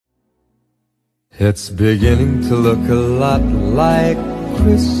It's beginning to look a lot like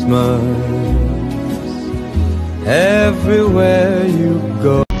Christmas everywhere you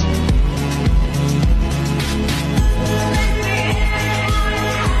go.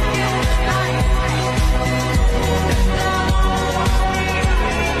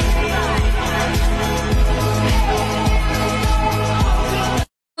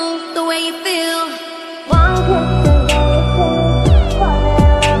 The way you feel.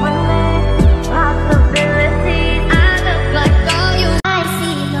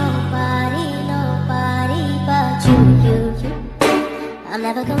 I'm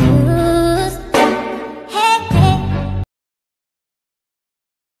never confused. Hey, hey.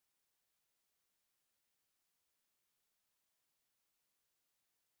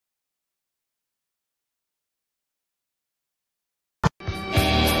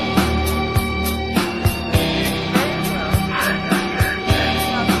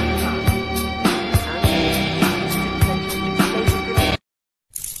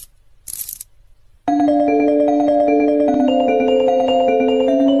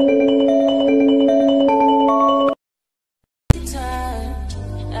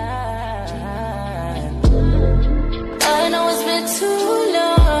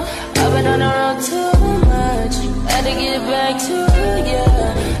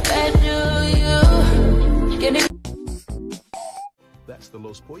 That's the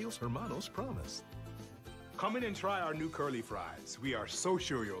Los Pollos Hermanos promise. Come in and try our new curly fries. We are so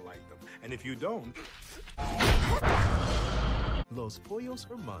sure you'll like them. And if you don't... Los Pollos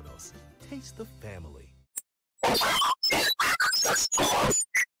Hermanos. Taste the family.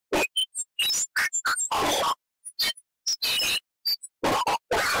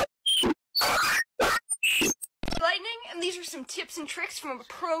 Lightning, and these are some tips and tricks from a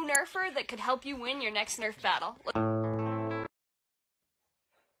pro nerfer that could help you win your next nerf battle.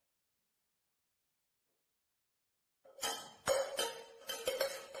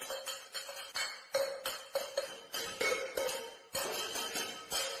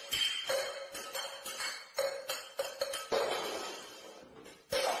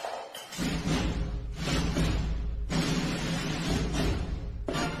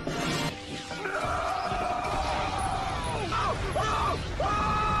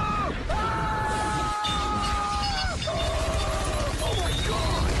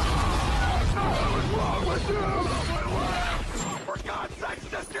 For God's sakes,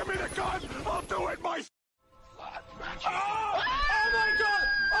 just give me the gun! I'll do it myself! Oh my god!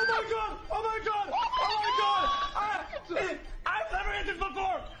 Oh my god! Oh my god! Oh my god! I've never hit this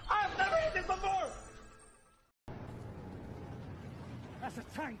before! I've never hit this before! That's a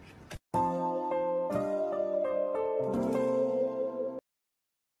tank!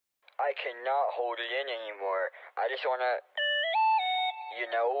 I cannot hold it in anymore. I just wanna, you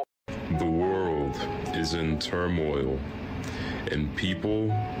know. The world is in turmoil, and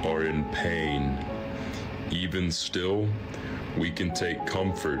people are in pain. Even still, we can take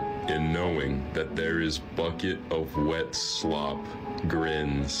comfort in knowing that there is bucket of wet slop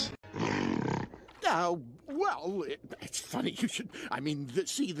grins. Well, it's funny you should,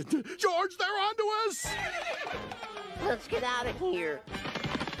 see the George, they're onto us! Let's get out of here.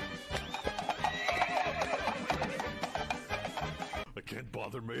 I can't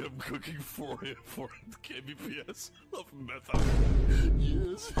bother, mate. I'm cooking for kbps of method.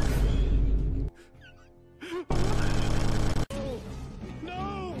 Yes.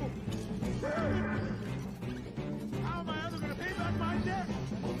 No! How am I ever gonna pay back my debt?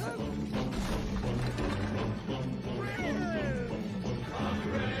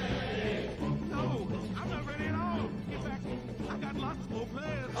 No, I'm not ready at all. In fact, I got lots more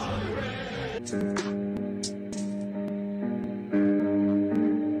plans.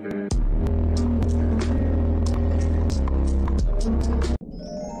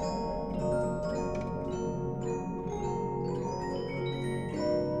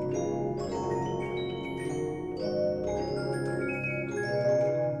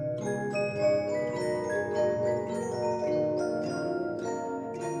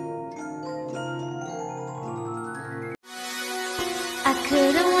 I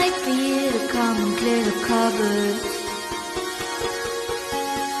couldn't wait for you to come and clear the cupboard.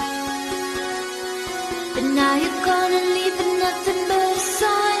 But now you're gonna leave with nothing but a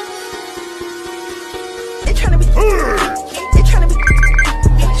sign. They're trying to be. They're trying to be.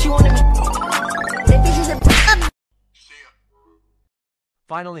 She wanted me. They think she's a.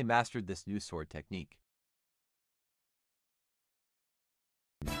 Finally mastered this new sword technique.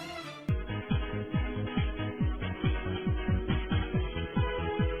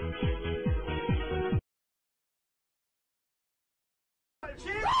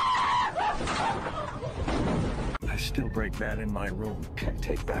 still break bad in my room. Can't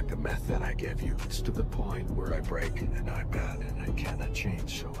take back the meth that I gave you. It's to the point where I break and I bad and I cannot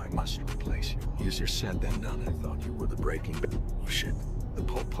change, so I must replace you. Easier said than done. I thought you were the breaking bad. Oh shit, the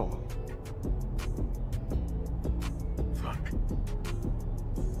Paul. Fuck.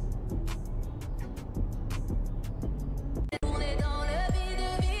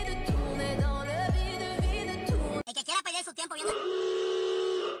 El que quiera perder su tiempo viendo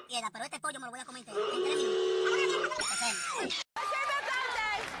pero este pollo me lo voy a comer en 3 minutos.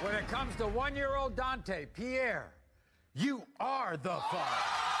 When it comes to 1-year-old Dante, Pierre, you are the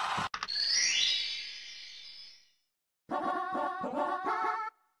father.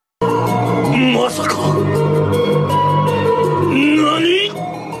 Masaka. Nani?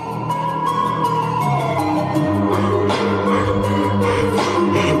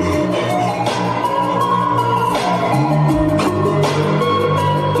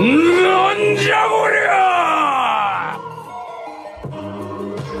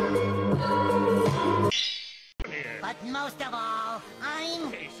 But most of all,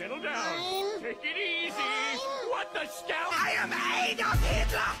 Hey, settle down. Take it easy. What the scout? I am Adolf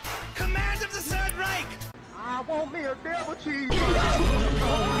Hitler, command of the Third Reich. I want me a devil cheese.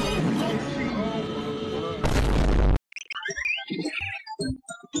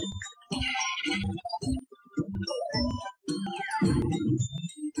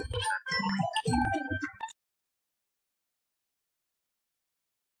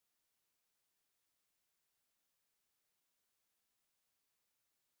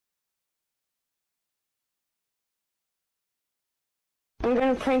 I'm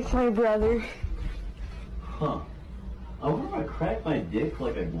gonna prank my brother. Huh. I wonder if I crack my dick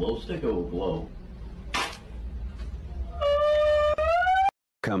like a glow stick, it will glow.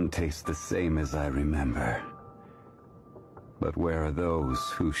 Come taste the same as I remember. But where are those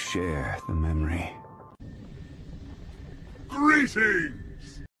who share the memory?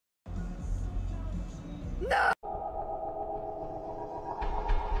 Greetings! No!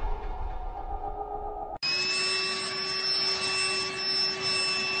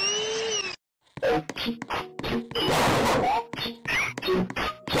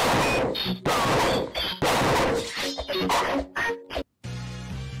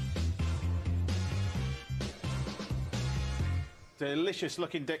 Delicious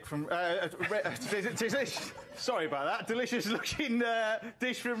looking dick from sorry about that. Delicious looking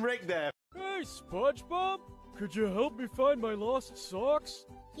dish from Rick there. Hey, SpongeBob, could you help me find my lost socks?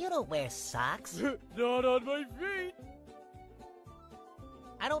 You don't wear socks. Not on my feet.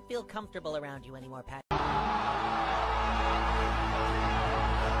 I don't feel comfortable around you anymore, Pat.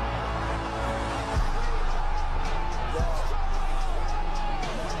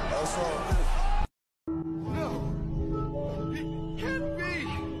 No! It can't be!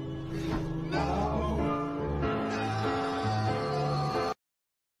 No!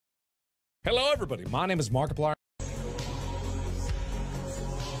 Hello, everybody. My name is Markiplier.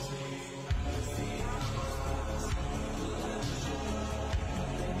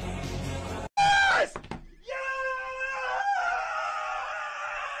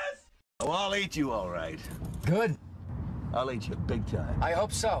 Oh, I'll eat you all right. Good. I'll eat you big time. I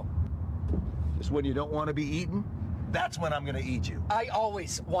hope so. Just when you don't want to be eaten, that's when I'm gonna eat you. I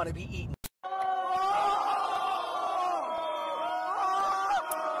always want to be eaten.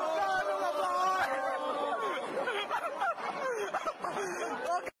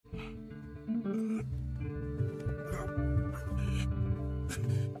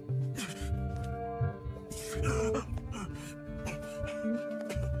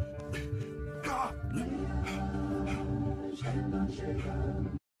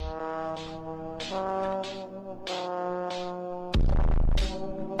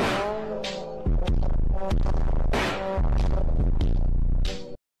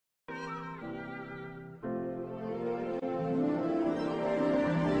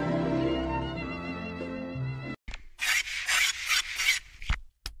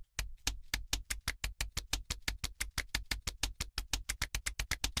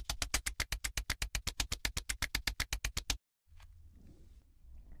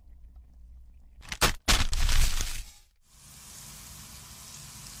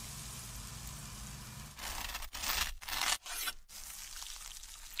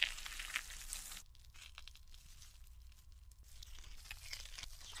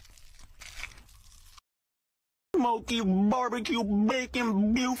 Smoky barbecue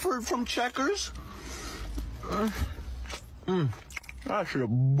bacon Buford from Checkers. That's a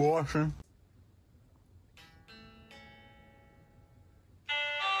abortion.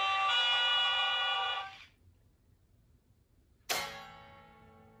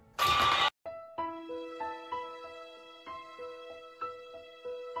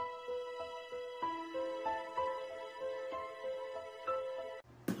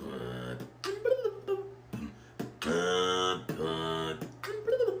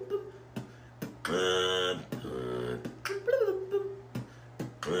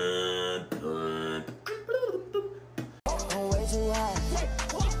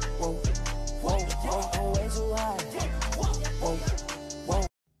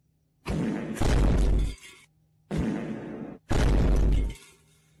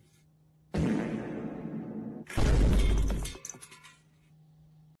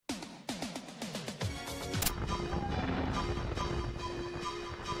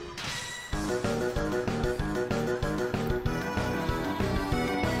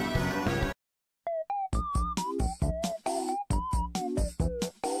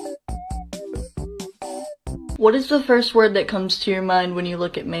 What is the first word that comes to your mind when you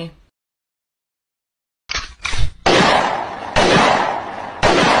look at me?